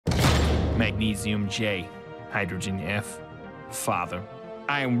Magnesium J, hydrogen F. Father,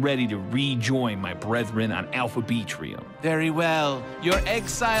 I am ready to rejoin my brethren on Alpha Betrium. Very well. Your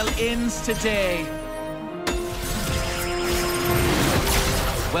exile ends today.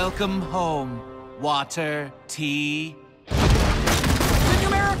 Welcome home. Water, tea. The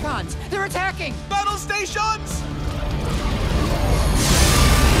Numbericons! They're attacking! Battle stations!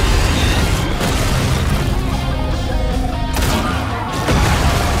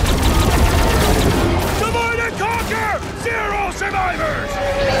 Divide and conquer! 0 survivors!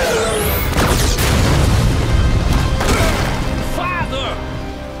 Father!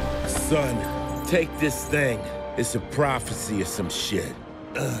 Son, take this thing. It's a prophecy or some shit.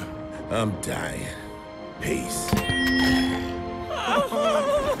 I'm dying. Peace.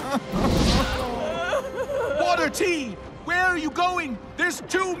 Water, tea! Where are you going? There's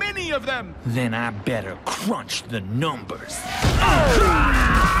too many of them! Then I better crunch the numbers.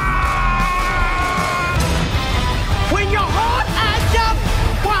 When your heart adds up,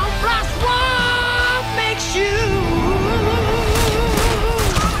 one plus one makes you.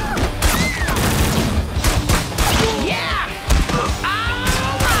 Yeah!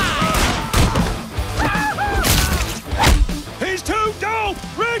 All right! He's too dope!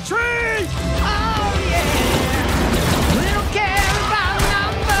 Retreat! Oh, yeah! We don't care about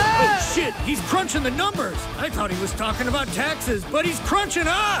numbers! Oh, shit! He's crunching the numbers! I thought he was talking about taxes, but he's crunching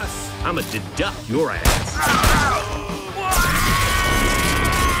us! I'ma deduct your ass.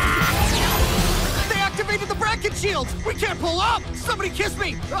 They activated the bracket shields! We can't pull up! Somebody kiss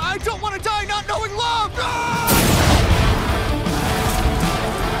me! I don't want to die not knowing love!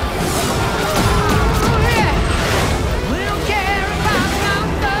 We don't care about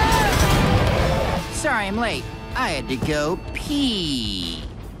numbers! Sorry I'm late. I had to go pee.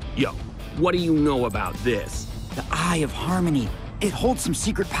 Yo, what do you know about this? The Eye of Harmony. It holds some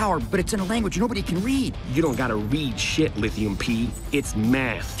secret power, but it's in a language nobody can read. You don't gotta read shit, Lithium P. It's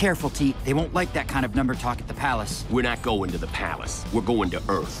math. Careful, T. They won't like that kind of number talk at the palace. We're not going to the palace. We're going to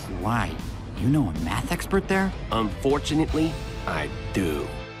Earth. Why? You know a math expert there? Unfortunately, I do.